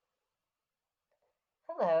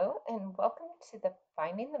Hello, and welcome to the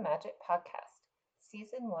Finding the Magic podcast,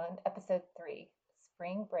 Season 1, Episode 3,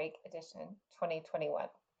 Spring Break Edition 2021.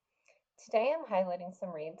 Today I'm highlighting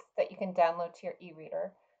some reads that you can download to your e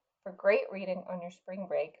reader for great reading on your spring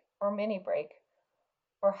break or mini break,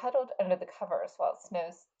 or huddled under the covers while it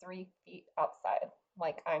snows 3 feet outside,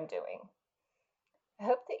 like I'm doing. I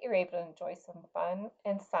hope that you're able to enjoy some fun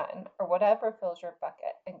and sun or whatever fills your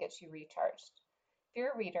bucket and gets you recharged. If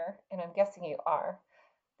you're a reader, and I'm guessing you are,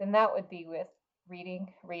 then that would be with reading,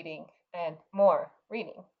 reading, and more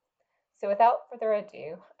reading. So without further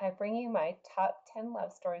ado, I bring you my top 10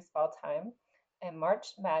 love stories of all time and March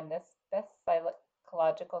Madness best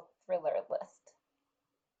psychological thriller list.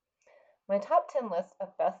 My top 10 list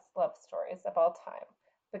of best love stories of all time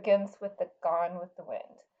begins with The Gone with the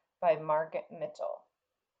Wind by Margaret Mitchell.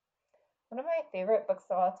 One of my favorite books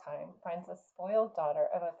of all time finds a spoiled daughter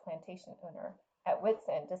of a plantation owner at wit's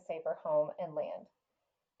end to save her home and land.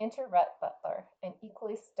 Enter Rhett Butler, an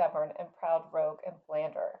equally stubborn and proud rogue and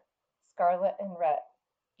philanderer. Scarlet and Rhett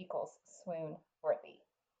equals swoon worthy.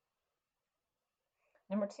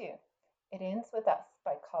 Number 2, It Ends With Us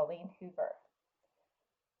by Colleen Hoover.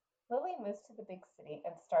 Lily moves to the big city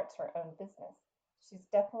and starts her own business. She's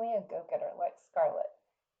definitely a go-getter like Scarlet.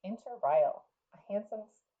 Enter Ryle, a handsome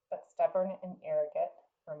but stubborn and arrogant,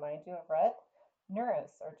 remind you of Rhett,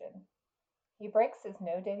 neurosurgeon. He breaks his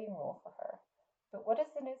no dating rule for her. But what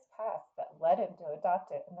is in his past that led him to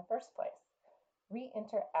adopt it in the first place?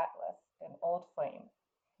 Re-enter Atlas, an old flame.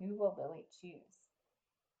 Who will Lily choose?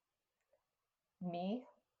 Me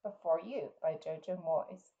Before You by Jojo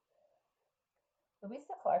Moyes.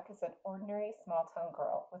 Louisa Clark is an ordinary small-town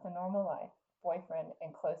girl with a normal life, boyfriend,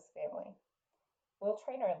 and close family. Will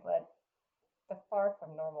Traynor led the far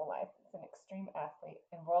from normal life as an extreme athlete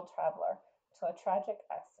and world traveler till a tragic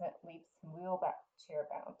accident leaves him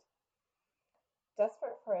wheelchair-bound.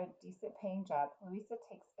 Desperate for a decent-paying job, Louisa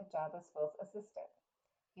takes a job as Will's assistant.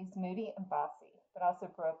 He's moody and bossy, but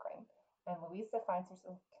also brokering, and Louisa finds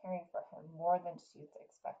herself caring for him more than she's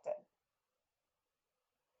expected.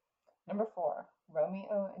 Number 4,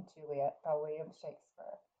 Romeo and Juliet by William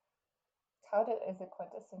Shakespeare. Touted as a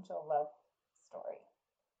quintessential love story.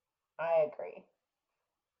 I agree.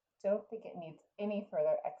 Don't think it needs any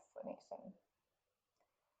further explanation.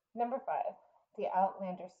 Number 5, The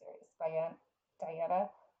Outlander series by Diana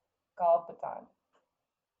Gabaldon.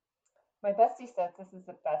 My bestie says this is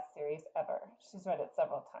the best series ever. She's read it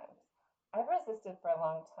several times. I've resisted for a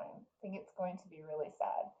long time, think it's going to be really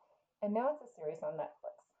sad. And now it's a series on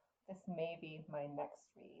Netflix. This may be my next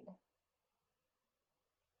read.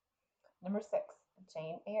 Number 6,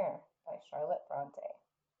 Jane Eyre by Charlotte Bronte.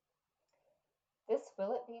 This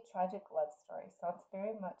Will It Be tragic love story sounds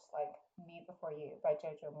very much like Me Before You by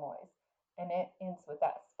Jojo Moyes, and It Ends With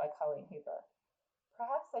Us by Colleen Hoover.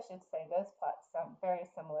 Perhaps I should say those plots sound very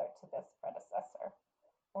similar to this predecessor.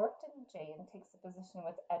 Orphan Jane takes a position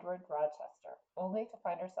with Edward Rochester, only to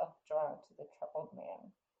find herself drawn to the troubled man.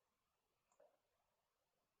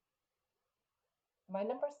 My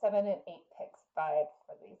number 7 and 8 picks vied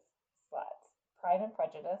for these slots. Pride and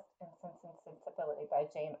Prejudice and Sense and Sensibility by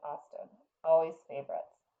Jane Austen, always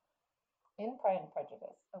favorites. In Pride and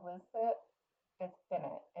Prejudice, Elizabeth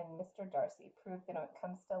Bennet and Mr. Darcy prove that when it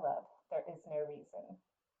comes to love, there is no reason.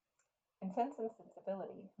 In Sense and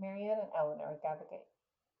Sensibility, Marianne and Eleanor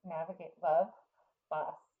navigate love,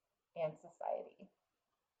 loss, and society.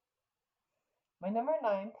 My number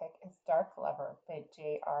 9 pick is Dark Lover by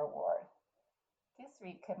J.R. Ward. This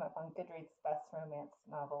read came up on Goodreads' best romance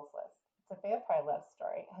novels list. It's a vampire love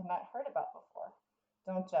story I had not heard about before.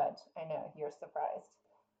 Don't judge, I know, you're surprised.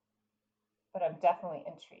 But I'm definitely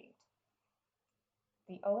intrigued.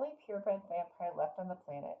 The only purebred vampire left on the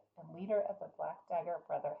planet and leader of the Black Dagger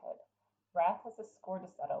Brotherhood, Wrath has a score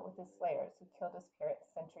to settle with his slayers who killed his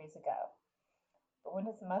parents centuries ago. But when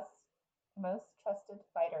his most trusted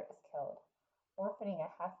fighter is killed, orphaning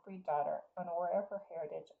a half-breed daughter unaware of her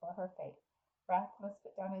heritage or her fate, Wrath must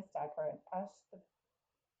put down his dagger and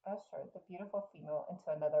usher the beautiful female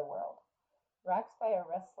into another world. Racked by a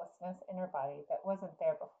restlessness in her body that wasn't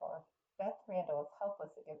there before, Beth Randall is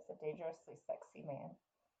helpless against a dangerously sexy man.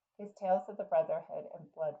 His tales of the Brotherhood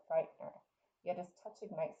and blood frighten her, yet his touch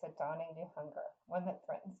ignites a dawning new hunger, one that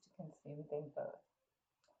threatens to consume them both.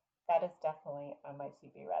 That is definitely on my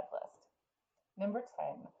to-be read list. Number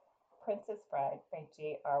 10, Princess Bride by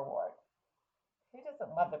J.R. Ward. Who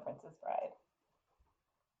doesn't love The Princess Bride?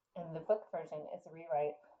 And the book version is a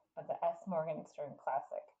rewrite of the S. Morgenstern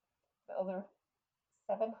classic. With over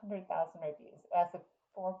 700,000 reviews, it has a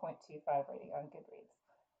 4.25 rating on Goodreads.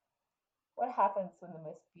 What happens when the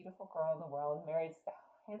most beautiful girl in the world marries the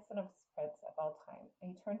handsomest prince of all time,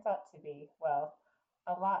 and he be, well,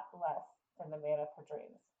 a lot less than the man of her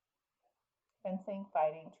dreams. Fencing,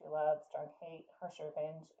 fighting, true love, strong hate, harsh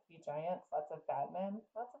revenge, a few giants, lots of bad men,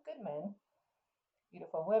 lots of good men,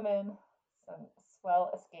 beautiful women, some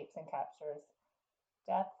swell escapes and captures,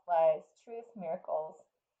 death, lies, truth, miracles,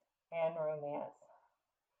 and romance.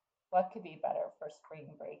 What could be better for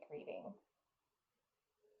spring break reading?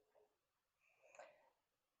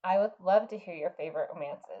 I would love to hear your favorite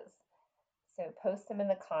romances, so post them in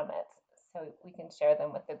the comments so we can share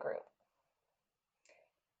them with the group.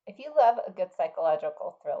 If you love a good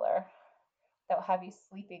psychological thriller that will have you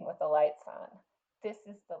sleeping with the lights on, this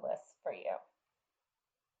is the list for you.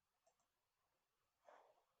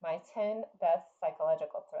 My 10 best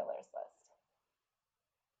psychological thrillers list.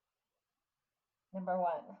 Number 1,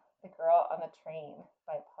 The Girl on the Train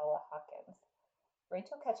by Paula Hawkins.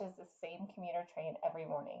 Rachel catches the same commuter train every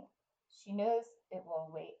morning. She knows it will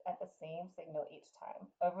wait at the same signal each time,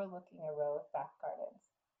 overlooking a row of back gardens.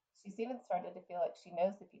 She's even started to feel like she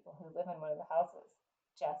knows the people who live in one of the houses.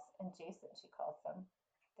 Jess and Jason, she calls them.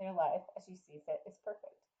 Their life, as she sees it, is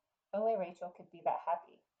perfect. Only Rachel could be that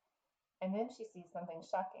happy. And then she sees something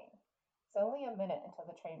shocking. It's only a minute until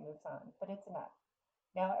the train moves on, but it's enough.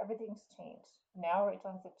 Now everything's changed. Now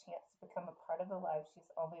Rachel has a chance to become a part of the life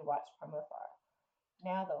she's only watched from afar.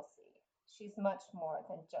 Now they'll see. She's much more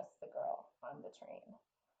than just the girl on the train.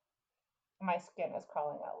 My skin is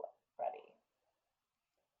crawling already.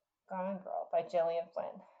 Gone Girl by Gillian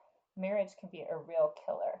Flynn. Marriage can be a real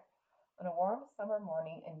killer. On a warm summer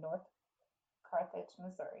morning in North Carthage,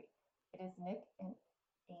 Missouri, it is Nick and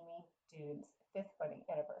Amy Dune's 5th wedding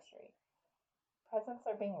anniversary. Presents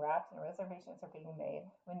are being wrapped and reservations are being made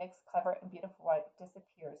when Nick's clever and beautiful wife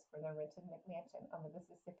disappears from their rented mansion on the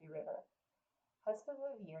Mississippi River. Husband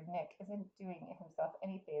of the year Nick isn't doing himself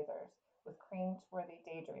any favors with cringe-worthy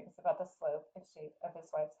daydreams about the slope and shape of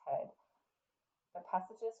his wife's head. The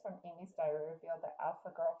passages from Amy's diary reveal that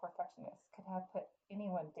alpha girl perfectionist could have put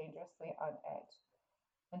anyone dangerously on edge.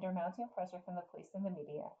 Under mounting pressure from the police and the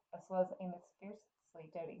media, as well as Amy's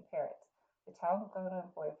fiercely doting parents, the town-grown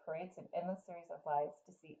boy parades an endless series of lies,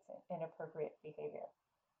 deceits, and inappropriate behavior.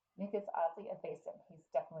 Nick is oddly evasive. He's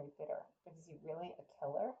definitely bitter. But is he really a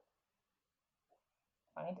killer?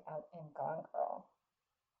 Find out in Gone Girl.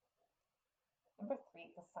 Number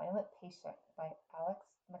 3, The Silent Patient by Alex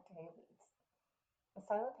Michaelides. The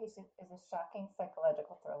Silent Patient is a shocking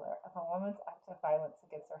psychological thriller of a woman's act of violence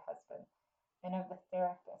against her husband and of the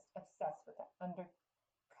therapist obsessed with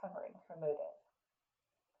uncovering her motive.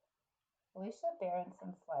 Alicia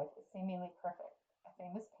Berenson's life is seemingly perfect, a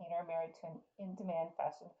famous painter married to an in-demand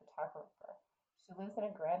fashion photographer. She lives in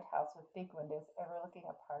a grand house with big windows overlooking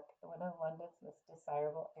a park in one of London's most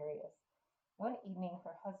desirable areas. One evening,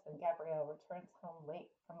 her husband, Gabriel, returns home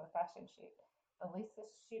late from a fashion shoot. Alicia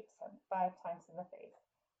shoots him 5 times in the face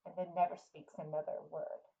and then never speaks another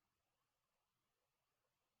word.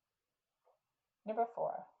 Number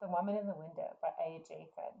 4, The Woman in the Window by A.J.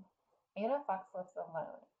 Finn. Anna Fox lives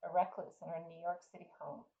alone, a recluse in her New York City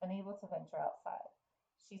home, unable to venture outside.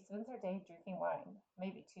 She spends her day drinking wine,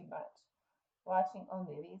 maybe too much, watching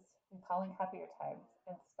old movies, recalling happier times,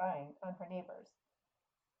 and spying on her neighbors.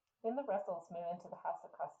 Then the Russells move into the house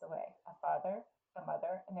across the way, a father, a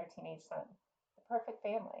mother, and their teenage son. The perfect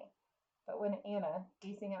family. But when Anna,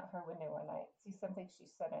 gazing out her window one night, sees something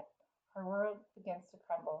she shouldn't, her world begins to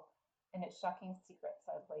crumble, and its shocking secrets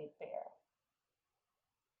are laid bare.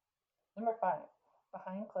 Number 5,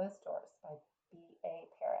 Behind Closed Doors by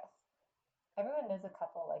B.A. Paris. Everyone knows a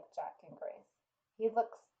couple like Jack and Grace. He has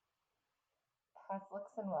looks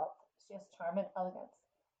and wealth. She has charm and elegance.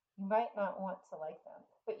 You might not want to like them,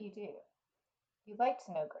 but you do. You'd like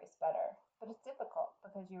to know Grace better, but it's difficult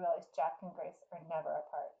because you realize Jack and Grace are never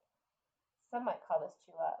apart. Some might call this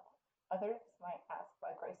true love. Others might ask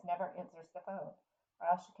why Grace never answers the phone, or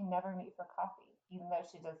how she can never meet for coffee, even though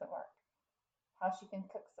she doesn't work. How she can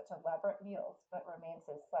cook such elaborate meals but remain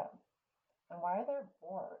so slim. And why are there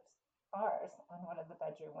bars on one of the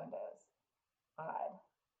bedroom windows? Odd.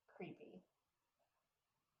 Creepy.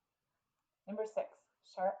 Number 6,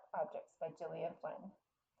 Sharp Objects by Gillian Flynn.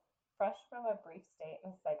 Fresh from a brief stay in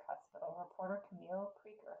a psych hospital, reporter Camille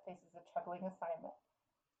Krieger faces a troubling assignment.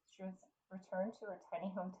 She was returned to her tiny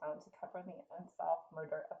hometown to cover the unsolved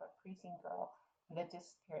murder of a preteen girl and the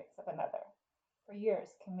disappearance of another. For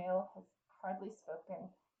years, Camille has hardly spoken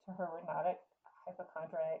to her neurotic,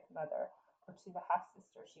 hypochondriac mother or to the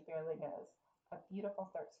half-sister she barely knows, a beautiful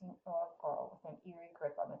 13-year-old girl with an eerie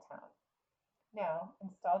grip on the town. Now,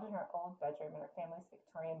 installed in her old bedroom in her family's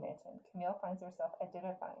Victorian mansion, Camille finds herself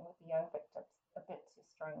identifying with the young victims a bit too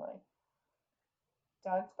strongly.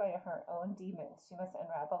 Dogged by her own demons, she must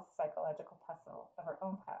unravel the psychological puzzle of her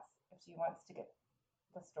own past if she wants to get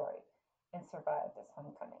the story and survive this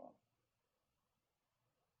homecoming.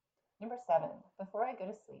 Number 7, Before I Go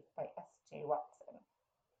to Sleep by S.J. Watson.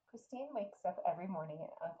 Christine wakes up every morning in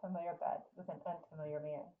an unfamiliar bed with an unfamiliar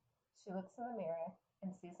man. She looks in the mirror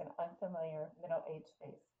and sees an unfamiliar middle-aged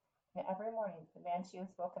face. And every morning, the man she has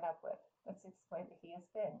woken up with must explain that he has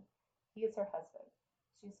been. He is her husband.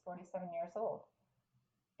 She is 47 years old.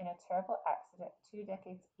 And a terrible accident 2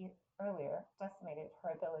 decades earlier decimated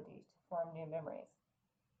her ability to form new memories.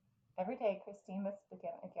 Every day, Christine must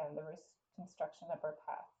begin again the reconstruction of her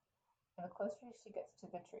past. And the closer she gets to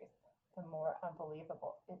the truth, the more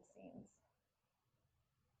unbelievable it seems.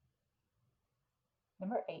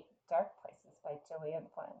 Number 8, Dark Places by Gillian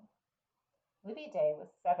Flynn. Libby Day was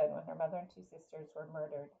 7 when her mother and 2 sisters were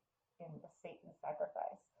murdered in the Satan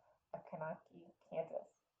sacrifice of Kanaki, Kansas.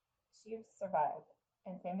 She survived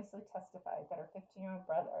and famously testified that her 15-year-old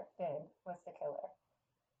brother, Ben, was the killer.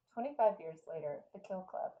 25 years later, the Kill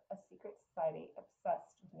Club, a secret society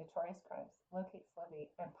obsessed with notorious crimes, locates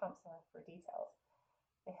Libby and pumps her for details.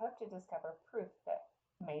 They hope to discover proof that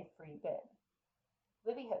may free Ben.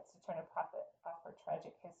 Libby hopes to turn a profit off her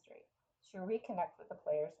tragic history. She'll reconnect with the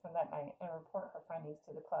players from that night and report her findings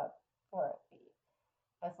to the club for a fee.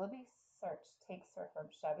 As Libby's search takes her from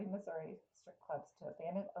shabby Missouri strip clubs to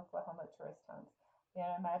abandoned Oklahoma tourist towns, the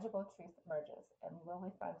unimaginable truth emerges, and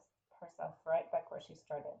Lily finds herself right back where she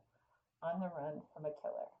started, on the run from a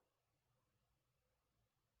killer.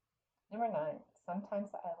 Number 9, Sometimes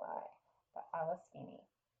I Lie by Alice Feeney.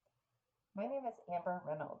 My name is Amber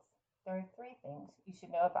Reynolds. There are 3 things you should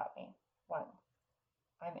know about me. 1,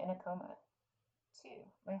 I'm in a coma. 2,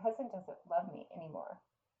 my husband doesn't love me anymore.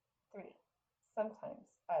 3, sometimes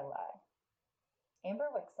I lie. Amber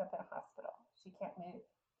wakes up in a hospital. She can't move.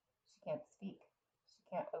 She can't speak. She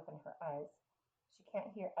can't open her eyes. She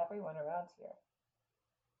can't hear everyone around here.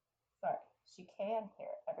 Sorry, she can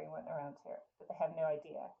hear everyone around here, but they have no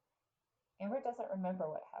idea. Amber doesn't remember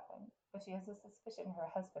what happened, but she has a suspicion her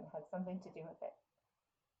husband had something to do with it.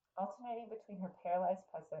 Alternating between her paralyzed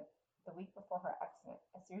present, the week before her accident,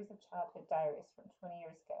 a series of childhood diaries from 20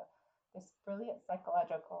 years ago, this brilliant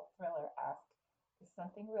psychological thriller asks, is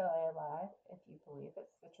something really alive if you believe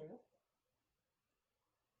it's the truth?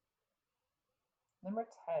 Number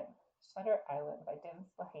 10, Shutter Island by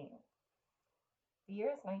Dennis Lehane. The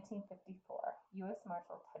year is 1954. U.S.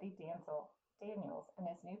 Marshal Teddy Daniels and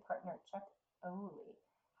his new partner Chuck Oulley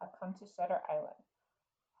have come to Shutter Island,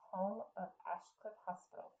 home of Ashcliff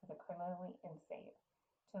Hospital for the criminally insane,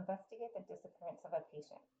 to investigate the disappearance of a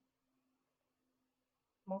patient.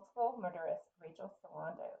 Multiple murderess Rachel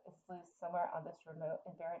Solando is loose somewhere on this remote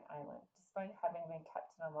and barren island, despite having been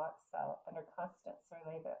kept in a locked cell under constant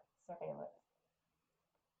surveillance.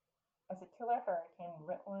 As a killer hurricane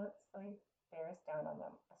relentlessly bears down on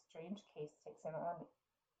them, a strange case takes them on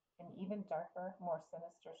in even darker, more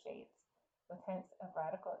sinister shades, with hints of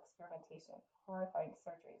radical experimentation, horrifying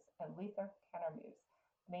surgeries, and lethal countermoves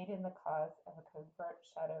made in the cause of a covert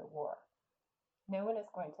shadow war. No one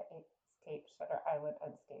is going to escape Shutter Island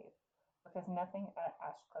unscathed, because nothing at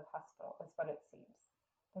Ashcliff Hospital is what it seems,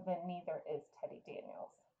 but then neither is Teddy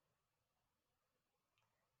Daniels.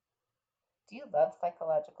 Do you love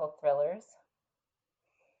psychological thrillers?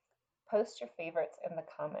 Post your favorites in the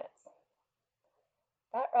comments.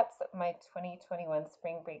 That wraps up my 2021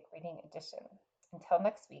 Spring Break Reading Edition. Until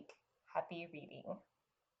next week, happy reading.